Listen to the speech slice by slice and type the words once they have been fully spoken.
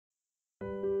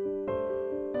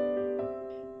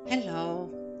Hello,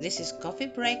 this is Coffee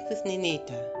Break with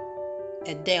Ninita,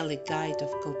 a daily guide of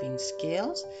coping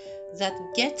skills that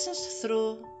gets us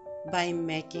through by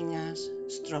making us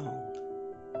strong.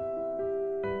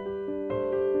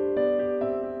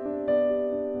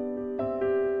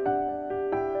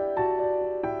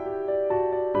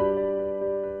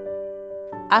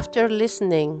 After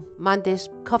listening Monday's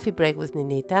Coffee Break with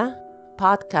Ninita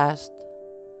podcast,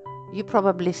 you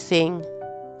probably think,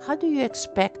 how do you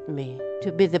expect me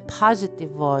to be the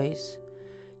positive voice,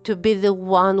 to be the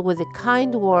one with the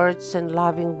kind words and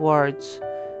loving words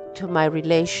to my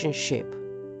relationship?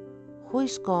 Who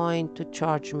is going to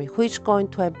charge me? Who is going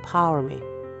to empower me?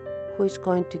 Who is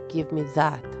going to give me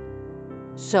that?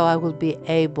 So I will be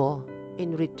able,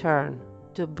 in return,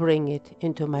 to bring it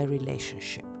into my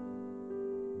relationship.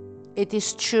 It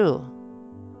is true.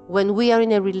 When we are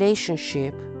in a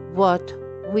relationship, what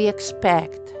we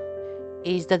expect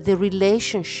is that the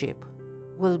relationship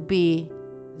will be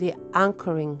the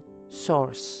anchoring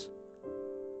source.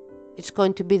 It's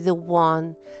going to be the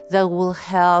one that will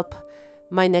help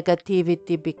my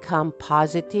negativity become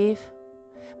positive,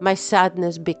 my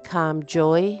sadness become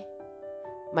joy,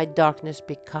 my darkness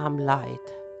become light.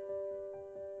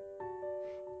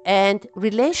 And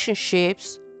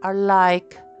relationships are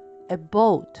like a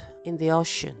boat in the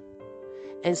ocean.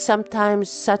 And sometimes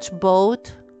such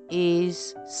boat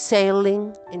is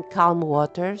sailing in calm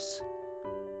waters,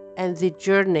 and the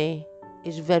journey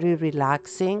is very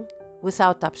relaxing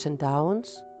without ups and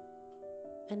downs.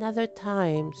 And other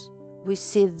times we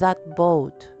see that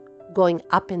boat going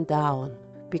up and down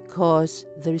because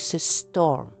there is a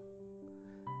storm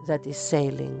that is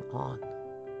sailing on.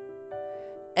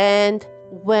 And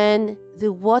when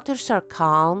the waters are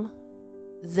calm,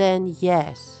 then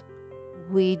yes,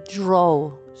 we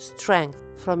draw strength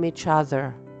from each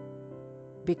other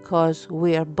because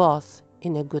we are both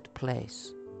in a good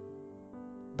place.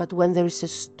 But when there is a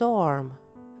storm,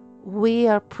 we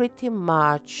are pretty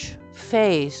much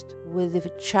faced with the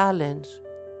challenge,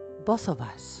 both of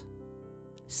us.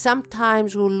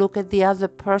 Sometimes we look at the other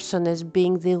person as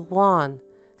being the one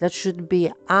that should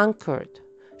be anchored,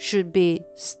 should be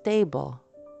stable,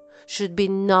 should be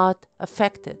not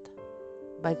affected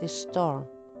by the storm,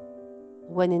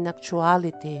 when in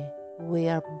actuality we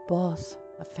are both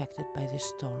affected by the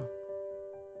storm.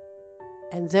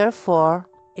 And therefore,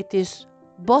 it is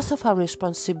both of our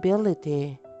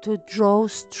responsibility to draw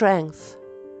strength,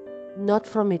 not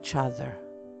from each other,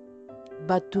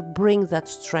 but to bring that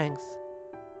strength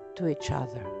to each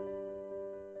other.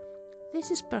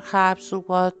 This is perhaps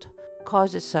what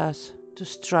causes us to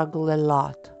struggle a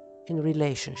lot in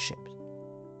relationships.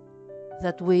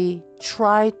 That we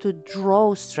try to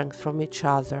draw strength from each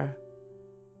other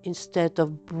instead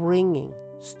of bringing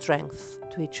strength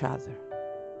to each other.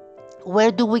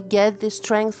 Where do we get this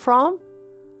strength from?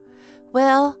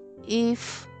 Well,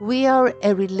 if we are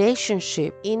a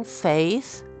relationship in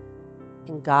faith,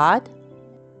 in God,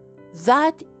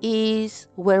 that is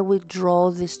where we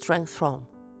draw the strength from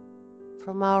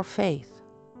our faith,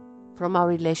 from our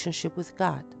relationship with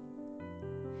God.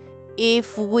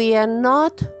 If we are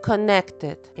not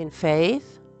connected in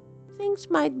faith, things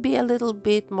might be a little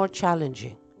bit more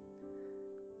challenging.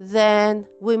 Then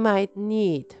we might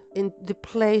need, in the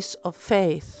place of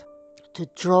faith, to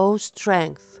draw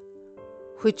strength,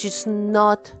 which is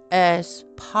not as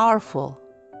powerful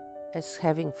as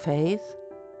having faith,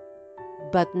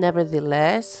 but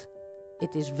nevertheless,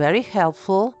 it is very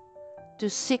helpful to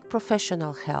seek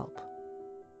professional help.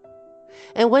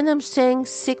 And when I'm saying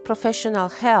seek professional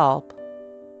help,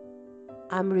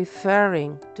 I'm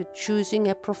referring to choosing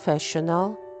a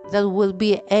professional that will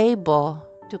be able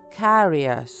to carry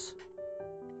us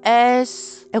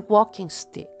as a walking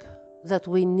stick that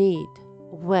we need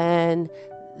when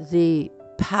the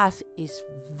path is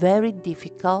very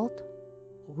difficult,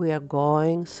 we are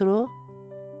going through,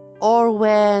 or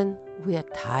when we are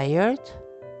tired,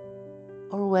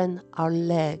 or when our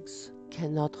legs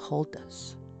cannot hold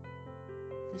us.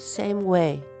 The same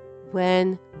way,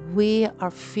 when we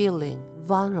are feeling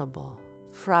vulnerable,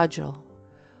 fragile,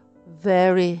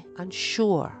 very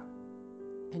unsure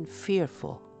and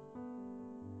fearful,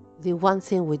 the one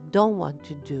thing we don't want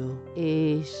to do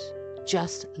is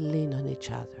just lean on each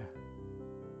other.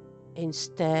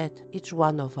 Instead, each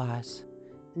one of us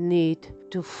need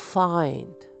to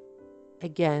find,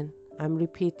 again, I'm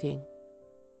repeating,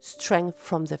 strength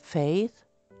from the faith,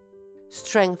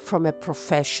 strength from a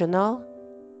professional,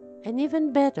 and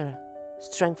even better,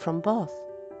 strength from both.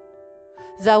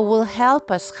 That will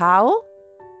help us how?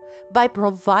 By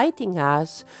providing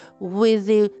us with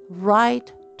the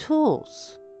right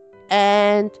tools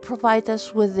and provide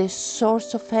us with this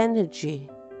source of energy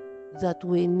that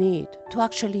we need to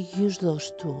actually use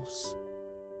those tools.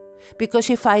 Because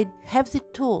if I have the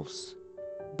tools,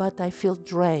 but I feel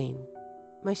drained,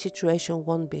 my situation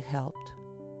won't be helped.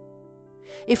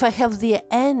 If I have the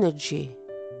energy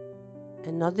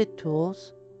and not the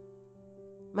tools,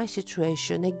 my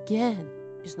situation again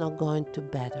is not going to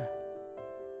better.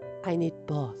 I need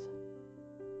both.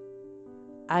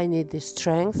 I need the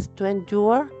strength to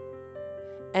endure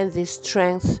and the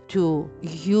strength to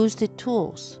use the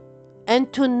tools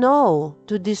and to know,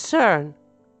 to discern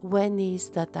when is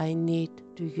that I need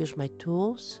to use my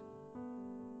tools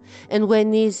and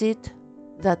when is it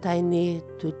that I need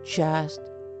to just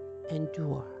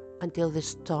endure until the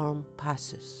storm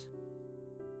passes,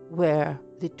 where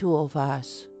the two of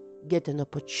us get an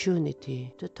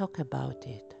opportunity to talk about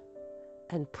it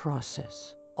and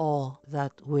process all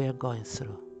that we're going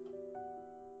through.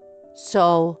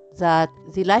 So that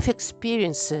the life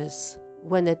experiences,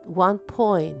 when at one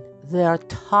point there are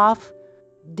tough,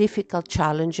 difficult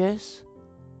challenges,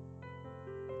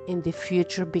 in the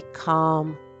future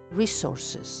become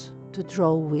resources to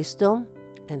draw wisdom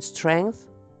and strength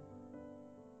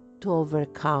to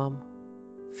overcome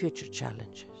future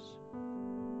challenges.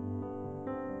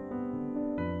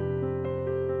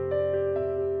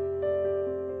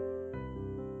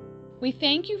 We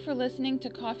thank you for listening to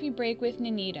Coffee Break with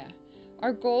Ninita.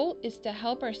 Our goal is to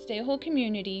help our StayWHOLE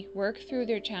community work through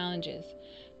their challenges.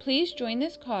 Please join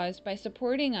this cause by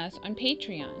supporting us on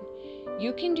Patreon.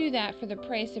 You can do that for the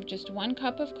price of just 1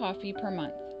 cup of coffee per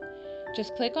month.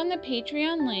 Just click on the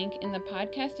Patreon link in the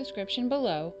podcast description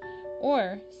below,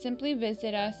 or simply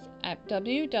visit us at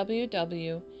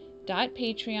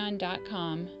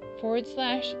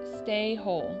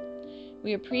www.patreon.com/StayWHOLE.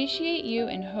 We appreciate you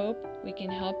and hope we can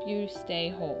help you stay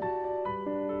whole.